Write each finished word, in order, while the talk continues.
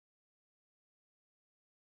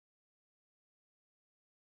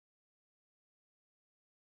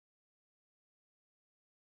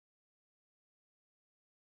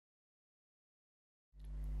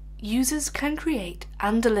Users can create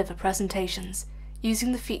and deliver presentations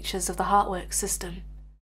using the features of the HeartWorks system.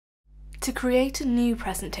 To create a new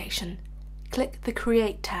presentation, click the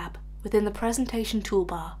Create tab within the Presentation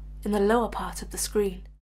toolbar in the lower part of the screen.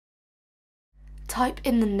 Type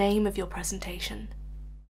in the name of your presentation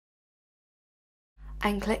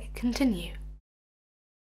and click Continue.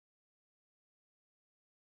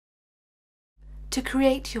 To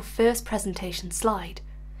create your first presentation slide,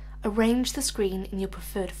 arrange the screen in your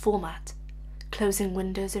preferred format, closing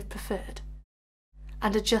windows if preferred,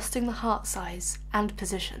 and adjusting the heart size and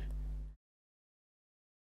position.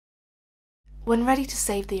 When ready to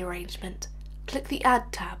save the arrangement, click the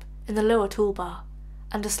Add tab in the lower toolbar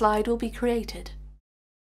and a slide will be created.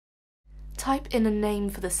 Type in a name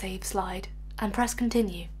for the saved slide and press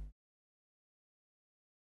Continue.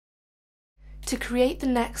 To create the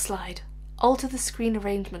next slide, alter the screen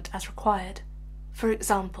arrangement as required, for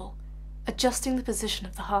example, adjusting the position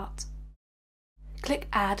of the heart. Click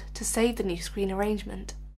Add to save the new screen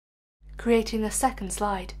arrangement, creating a second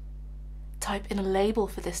slide. Type in a label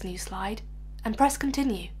for this new slide and press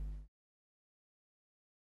Continue.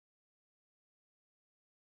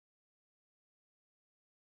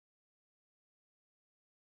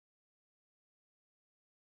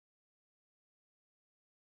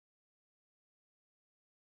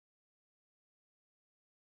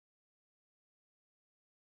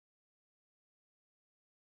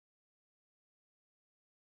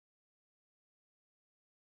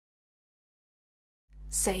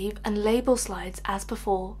 Save and label slides as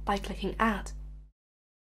before by clicking Add.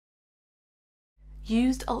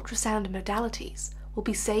 Used ultrasound modalities will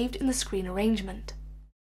be saved in the screen arrangement.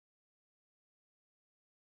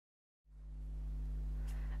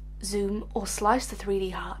 Zoom or slice the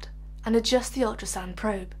 3D heart and adjust the ultrasound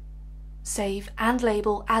probe. Save and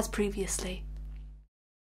label as previously.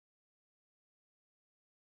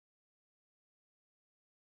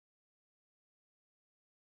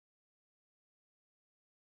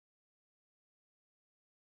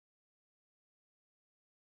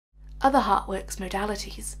 Other HeartWorks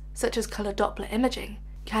modalities, such as colour Doppler imaging,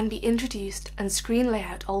 can be introduced and screen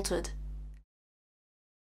layout altered.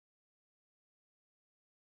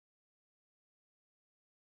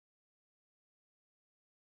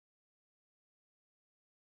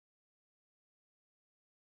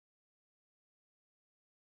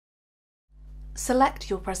 Select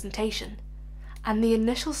your presentation, and the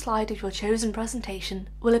initial slide of your chosen presentation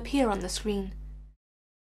will appear on the screen.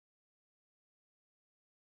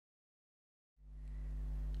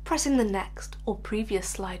 Pressing the Next or Previous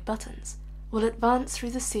Slide buttons will advance through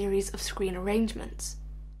the series of screen arrangements.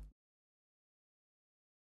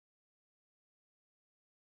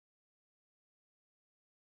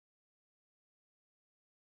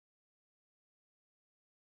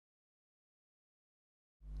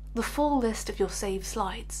 The full list of your saved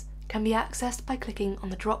slides can be accessed by clicking on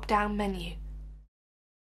the drop-down menu.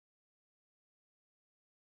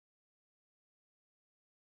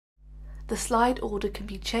 The slide order can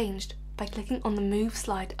be changed by clicking on the Move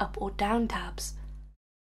Slide Up or Down tabs.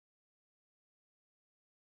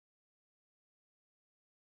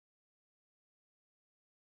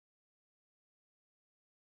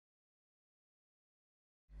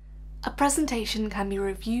 A presentation can be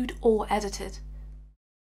reviewed or edited.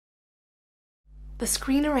 The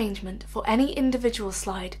screen arrangement for any individual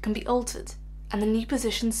slide can be altered and the new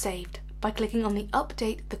position saved by clicking on the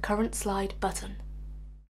Update the Current Slide button.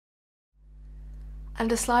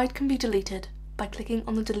 And a slide can be deleted by clicking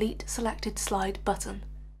on the Delete Selected Slide button.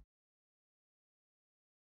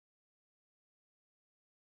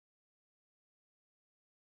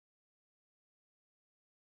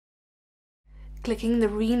 Clicking the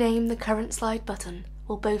Rename the Current Slide button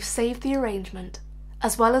will both save the arrangement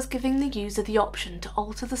as well as giving the user the option to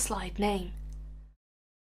alter the slide name.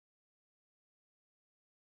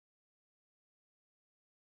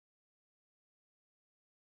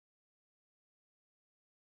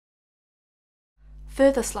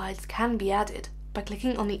 Further slides can be added by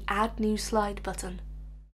clicking on the Add New Slide button.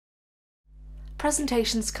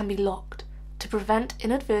 Presentations can be locked to prevent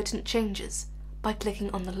inadvertent changes by clicking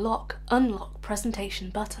on the Lock/Unlock Presentation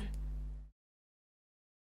button.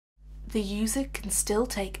 The user can still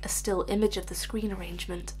take a still image of the screen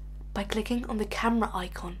arrangement by clicking on the camera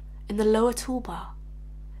icon in the lower toolbar.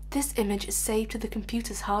 This image is saved to the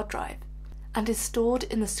computer's hard drive and is stored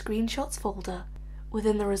in the Screenshots folder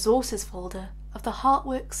within the Resources folder of the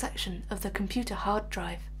HeartWorks section of the computer hard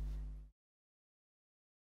drive.